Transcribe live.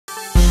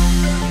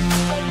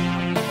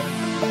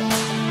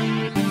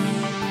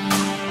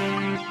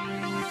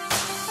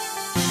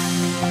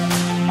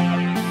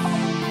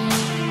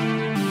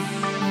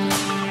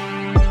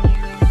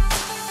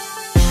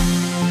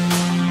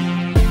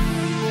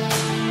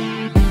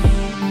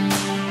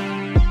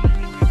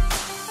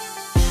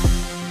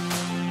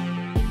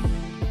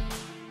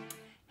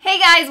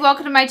guys,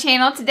 welcome to my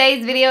channel.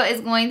 Today's video is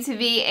going to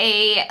be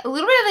a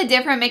little bit of a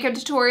different makeup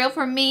tutorial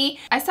for me.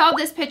 I saw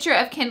this picture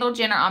of Kendall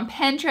Jenner on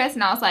Pinterest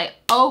and I was like,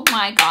 oh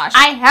my gosh,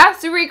 I have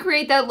to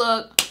recreate that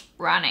look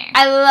running.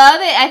 I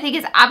love it. I think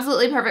it's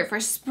absolutely perfect for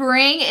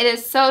spring. It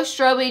is so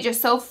strobe,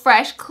 just so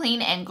fresh,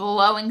 clean, and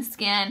glowing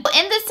skin.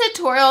 In this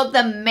tutorial,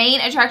 the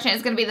main attraction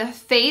is going to be the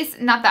face,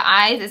 not the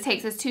eyes. It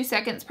takes us 2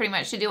 seconds pretty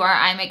much to do our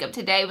eye makeup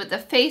today, but the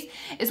face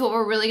is what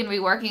we're really going to be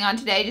working on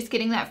today. Just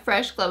getting that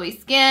fresh, glowy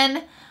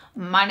skin.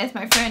 Minus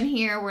my friend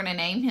here, we're gonna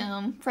name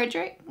him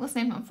Frederick. Let's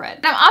name him Fred.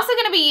 And I'm also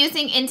gonna be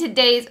using in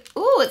today's,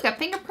 ooh, it's got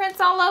fingerprints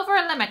all over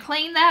it. Let me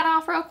clean that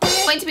off real quick.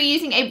 I'm going to be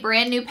using a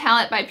brand new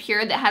palette by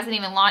Pure that hasn't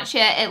even launched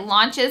yet. It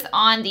launches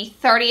on the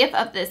 30th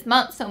of this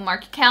month, so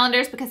mark your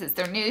calendars because it's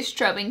their new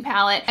strobing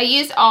palette. I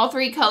used all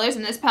 3 colors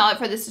in this palette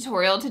for this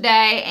tutorial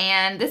today,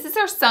 and this is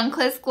their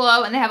SunKiss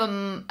Glow, and they have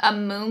a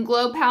Moon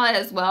Glow palette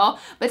as well.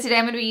 But today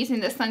I'm gonna be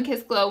using the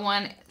SunKiss Glow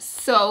one.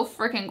 So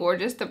freaking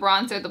gorgeous. The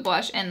bronzer, the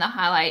blush, and the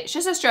highlight. It's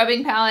just a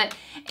strobing palette,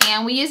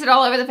 and we use it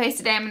all over the face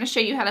today. I'm going to show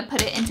you how to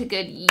put it into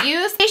good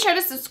use. Be sure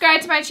to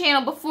subscribe to my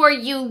channel before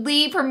you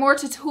leave for more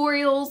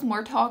tutorials,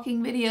 more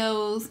talking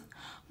videos,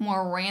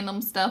 more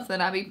random stuff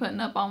that I be putting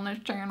up on this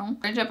channel. We're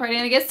going to jump right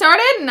in and get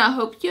started, and I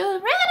hope you're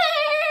ready.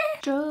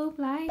 Strobe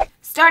light.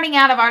 Starting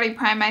out, I've already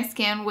primed my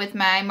skin with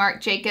my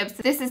Marc Jacobs.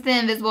 This is the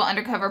Invisible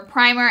Undercover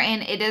Primer,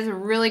 and it does a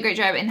really great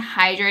job in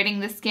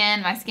hydrating the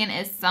skin. My skin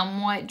is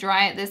somewhat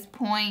dry at this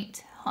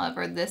point.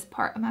 However, this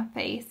part of my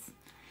face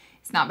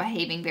is not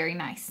behaving very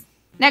nice.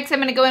 Next, I'm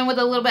going to go in with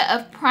a little bit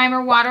of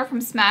primer water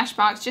from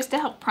Smashbox just to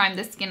help prime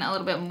the skin a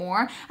little bit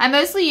more. I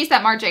mostly use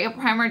that Marc Jacobs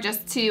primer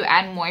just to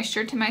add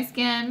moisture to my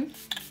skin.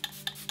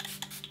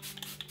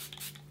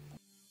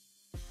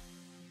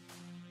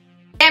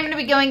 I'm going to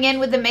be going in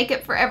with the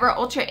Makeup Forever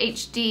Ultra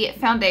HD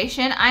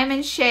foundation. I'm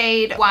in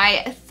shade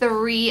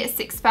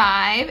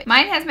Y365.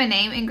 Mine has my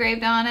name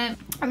engraved on it.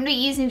 I'm going to be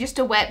using just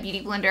a wet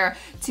beauty blender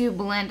to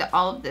blend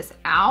all of this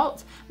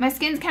out. My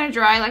skin's kind of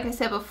dry like I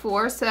said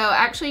before, so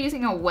actually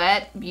using a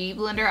wet beauty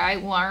blender, I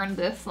learned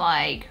this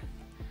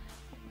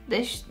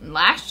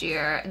last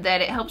year,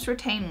 that it helps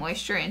retain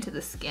moisture into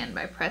the skin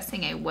by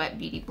pressing a wet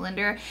beauty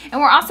blender.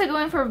 And we're also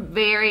going for a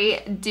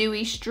very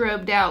dewy,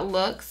 strobed out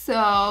look,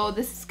 so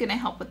this is going to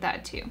help with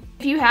that too.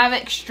 If you have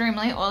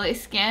extremely oily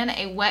skin,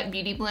 a wet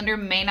beauty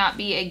blender may not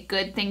be a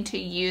good thing to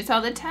use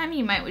all the time.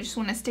 You might just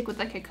want to stick with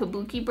like a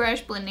kabuki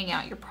brush blending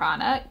out your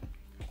product.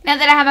 Now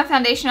that I have my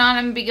foundation on,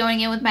 I'm going to be going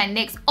in with my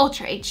NYX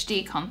Ultra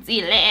HD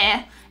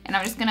Concealer, and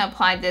I'm just going to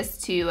apply this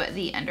to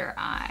the under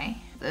eye.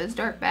 Those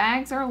dark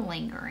bags are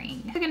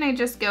lingering. I'm gonna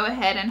just go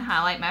ahead and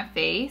highlight my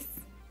face.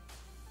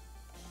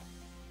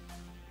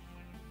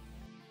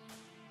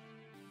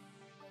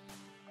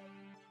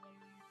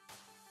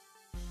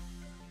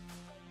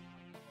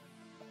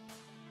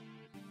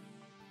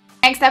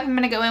 Next up, I'm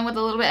going to go in with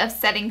a little bit of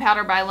setting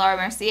powder by Laura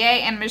Mercier,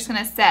 and I'm just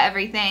going to set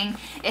everything.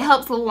 It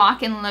helps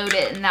lock and load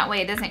it, and that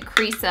way it doesn't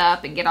crease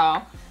up and get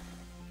all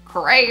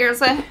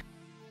crazy.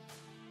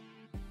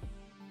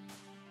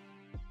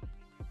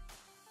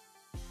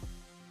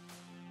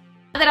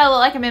 That I look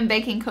like I've been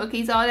baking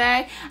cookies all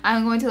day,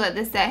 I'm going to let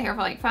this set here for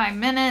like 5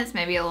 minutes,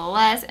 maybe a little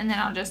less, and then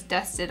I'll just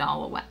dust it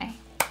all away.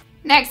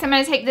 Next, I'm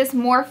going to take this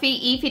Morphe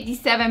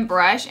E57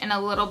 brush and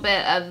a little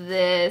bit of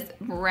this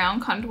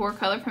brown contour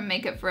color from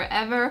Makeup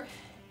Forever,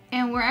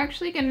 and we're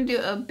actually going to do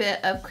a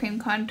bit of cream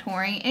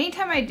contouring.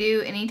 Anytime I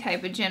do any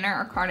type of Jenner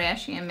or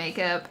Kardashian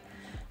makeup,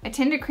 I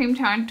tend to cream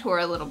contour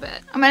a little bit.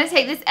 I'm going to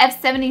take this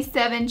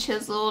F77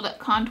 chiseled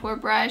contour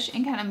brush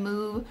and kind of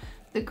move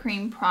the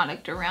cream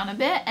product around a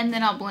bit, and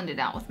then I'll blend it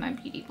out with my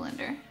beauty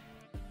blender.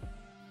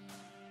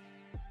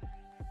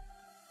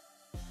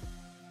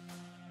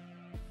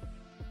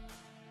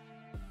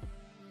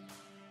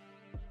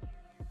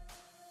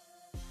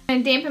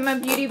 And dampen my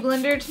beauty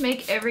blender to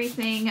make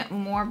everything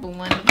more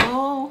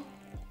blendable.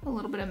 A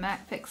little bit of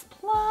MAC Fix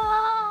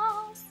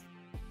Plus.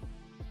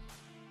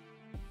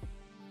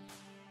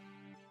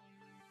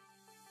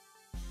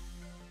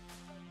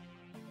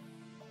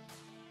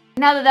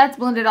 Now that that's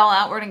blended all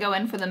out, we're going to go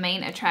in for the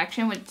main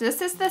attraction, which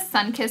this is the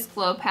SunKiss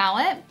Glow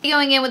palette.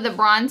 Going in with the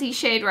bronzy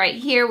shade right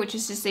here, which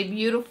is just a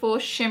beautiful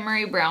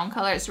shimmery brown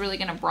color. It's really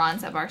going to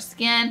bronze up our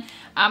skin.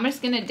 I'm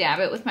just going to dab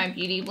it with my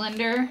beauty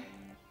blender,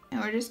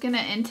 and we're just going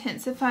to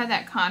intensify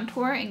that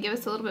contour and give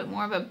us a little bit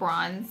more of a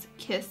bronze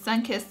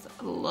SunKiss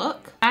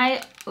look.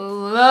 I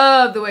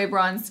love the way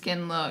bronze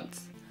skin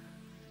looks.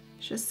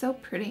 It's just so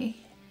pretty.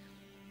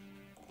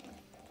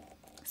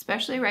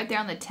 Especially right there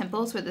on the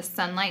temples where the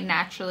sunlight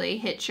naturally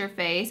hits your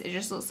face. It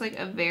just looks like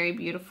a very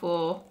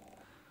beautiful,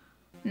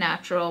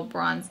 natural,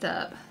 bronzed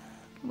up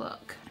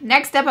look.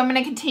 Next up, I'm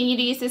going to continue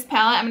to use this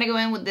palette. I'm going to go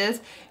in with this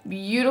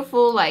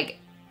beautiful, like,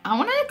 I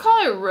want to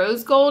call it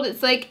rose gold.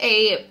 It's like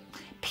a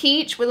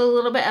peach with a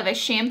little bit of a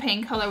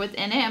champagne color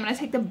within it. I'm going to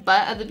take the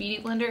butt of the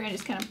beauty blender and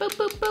just kind of boop,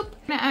 boop, boop.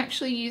 I'm going to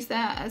actually use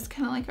that as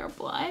kind of like our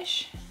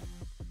blush.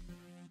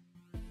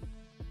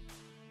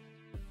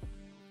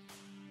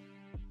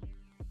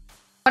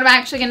 What I'm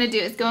actually going to do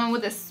is go in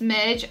with a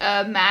smidge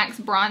of MAC's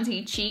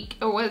Bronzy Cheek,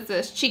 or what's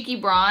this? Cheeky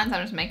Bronze.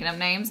 I'm just making up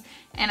names.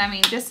 And I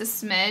mean just a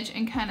smidge,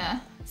 and kind of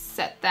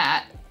set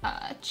that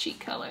cheek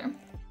color.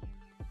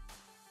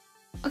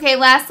 Okay,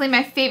 lastly,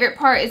 my favorite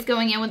part is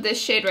going in with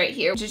this shade right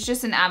here, which is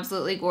just an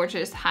absolutely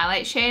gorgeous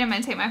highlight shade. I'm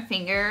going to take my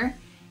finger,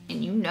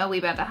 and you know we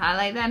about to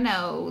highlight that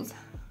nose.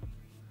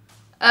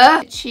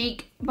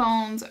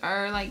 Cheekbones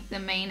are like the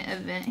main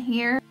event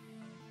here.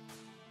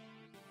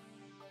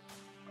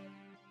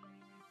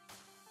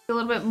 A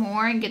little bit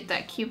more and get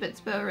that Cupid's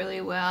bow really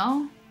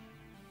well.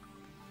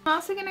 I'm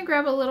also going to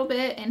grab a little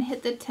bit and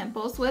hit the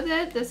temples with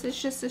it. This is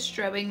just a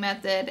strobing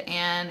method,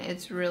 and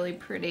it's really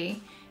pretty.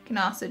 You can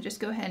also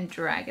just go ahead and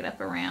drag it up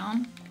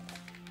around.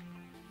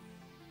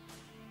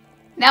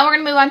 Now we're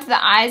going to move on to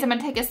the eyes. I'm going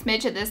to take a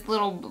smidge of this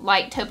little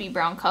light taupey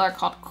brown color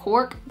called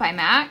Cork by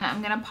MAC.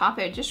 I'm going to pop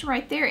it just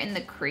right there in the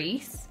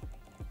crease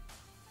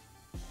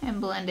and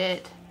blend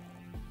it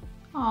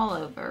all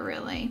over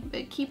really,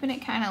 but keeping it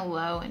kind of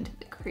low into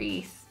the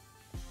crease.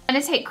 I'm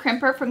going to take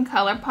Crimper from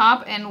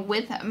ColourPop, and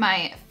with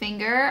my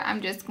finger,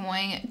 I'm just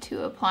going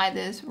to apply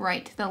this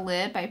right to the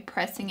lid by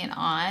pressing it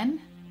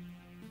on.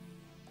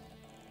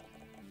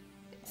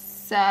 It's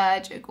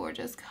such a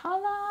gorgeous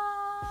color.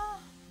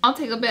 I'll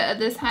take a bit of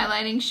this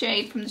highlighting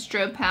shade from the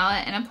Strobe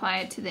palette and apply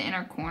it to the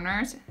inner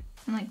corners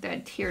and like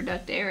that tear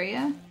duct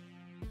area.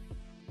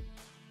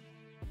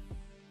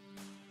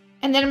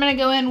 And then I'm going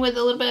to go in with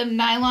a little bit of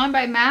Nylon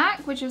by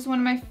MAC, which is one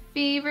of my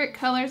favorite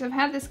colors. I've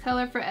had this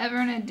color forever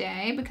and a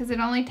day because it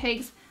only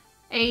takes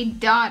a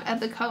dot of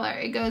the color.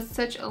 It goes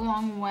such a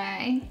long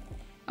way.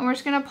 And we're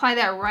just going to apply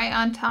that right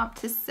on top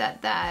to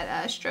set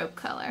that strobe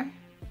color.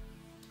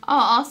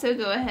 I'll also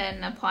go ahead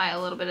and apply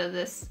a little bit of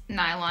this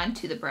Nylon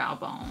to the brow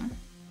bone.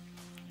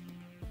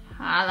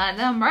 Highlight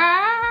them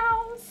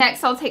brows.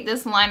 Next, I'll take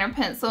this liner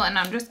pencil and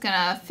I'm just going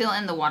to fill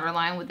in the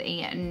waterline with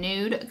a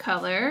nude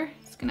color.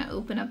 Gonna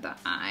open up the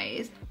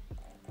eyes.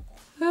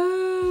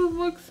 Oh, it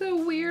looks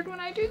so weird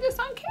when I do this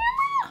on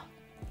camera.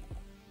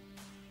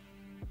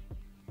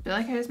 I feel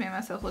like I just made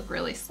myself look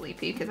really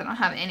sleepy because I don't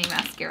have any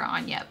mascara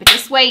on yet, but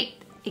just wait,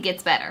 it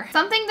gets better.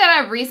 Something that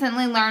I've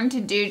recently learned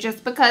to do,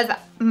 just because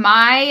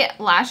my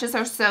lashes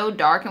are so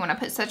dark, and when I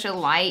put such a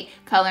light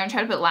color and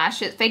try to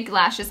put fake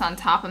lashes on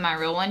top of my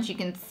real ones, you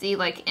can see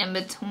like in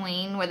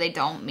between where they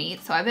don't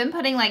meet. So I've been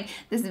putting like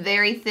this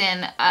very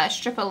thin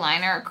strip of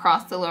liner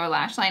across the lower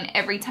lash line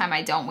every time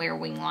I don't wear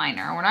wing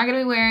liner. We're not gonna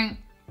be wearing,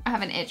 I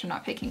have an itch, I'm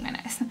not picking my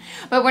nose,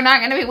 but we're not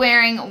gonna be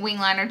wearing wing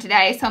liner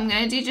today. So I'm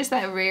gonna do just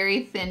that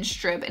very thin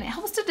strip, and it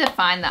helps to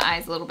define the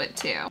eyes a little bit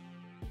too.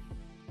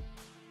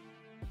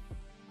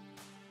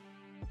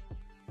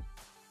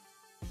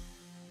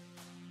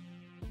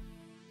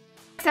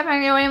 Next up,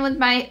 I'm going to go in with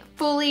my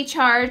fully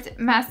charged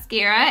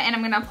mascara, and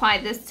I'm going to apply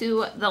this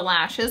to the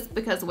lashes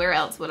because where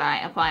else would I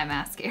apply a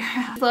mascara?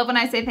 I love when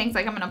I say things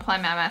like I'm going to apply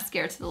my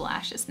mascara to the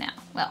lashes now.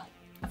 Well,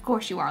 of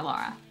course you are,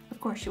 Laura.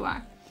 Of course you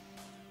are.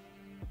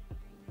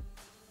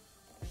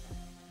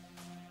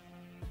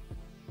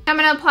 I'm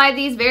going to apply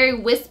these very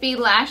wispy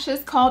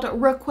lashes called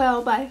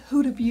Rockwell by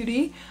Huda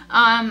Beauty.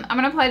 I'm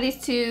going to apply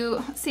these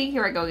to, see,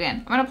 here I go again.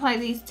 I'm going to apply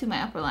these to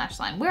my upper lash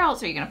line. Where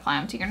else are you going to apply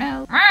them? To your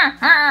nose?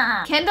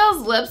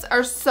 Kendall's lips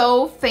are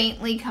so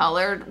faintly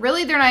colored.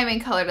 Really, they're not even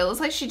colored. It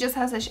looks like she just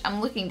has a, I'm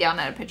looking down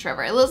at a picture of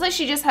her. It looks like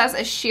she just has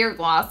a sheer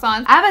gloss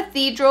on. I have a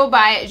Cathedral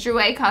by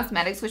Jouer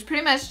Cosmetics, which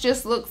pretty much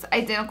just looks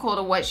identical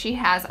to what she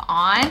has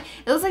on.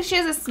 It looks like she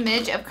has a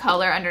smidge of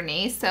color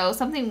underneath. So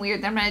something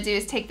weird that I'm going to do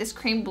is take this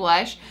cream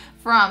blush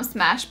from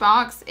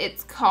Smashbox.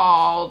 It's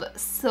called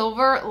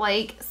Silver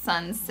Lake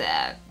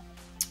Sunset.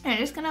 And I'm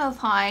just gonna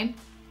apply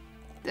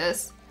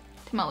this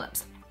to my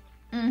lips.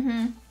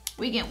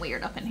 We get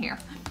weird up in here.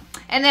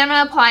 And then I'm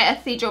gonna apply a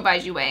Cathedral by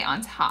Jouer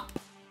on top.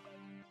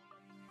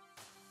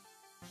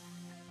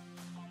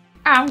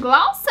 I'm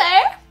glossy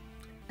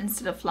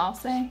instead of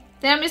flossy.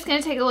 Then I'm just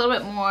gonna take a little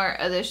bit more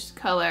of this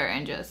color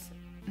and just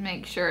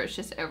make sure it's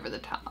just over the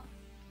top.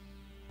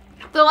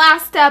 The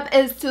last step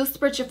is to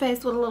spritz your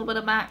face with a little bit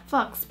of MAC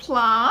Flux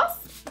Plus.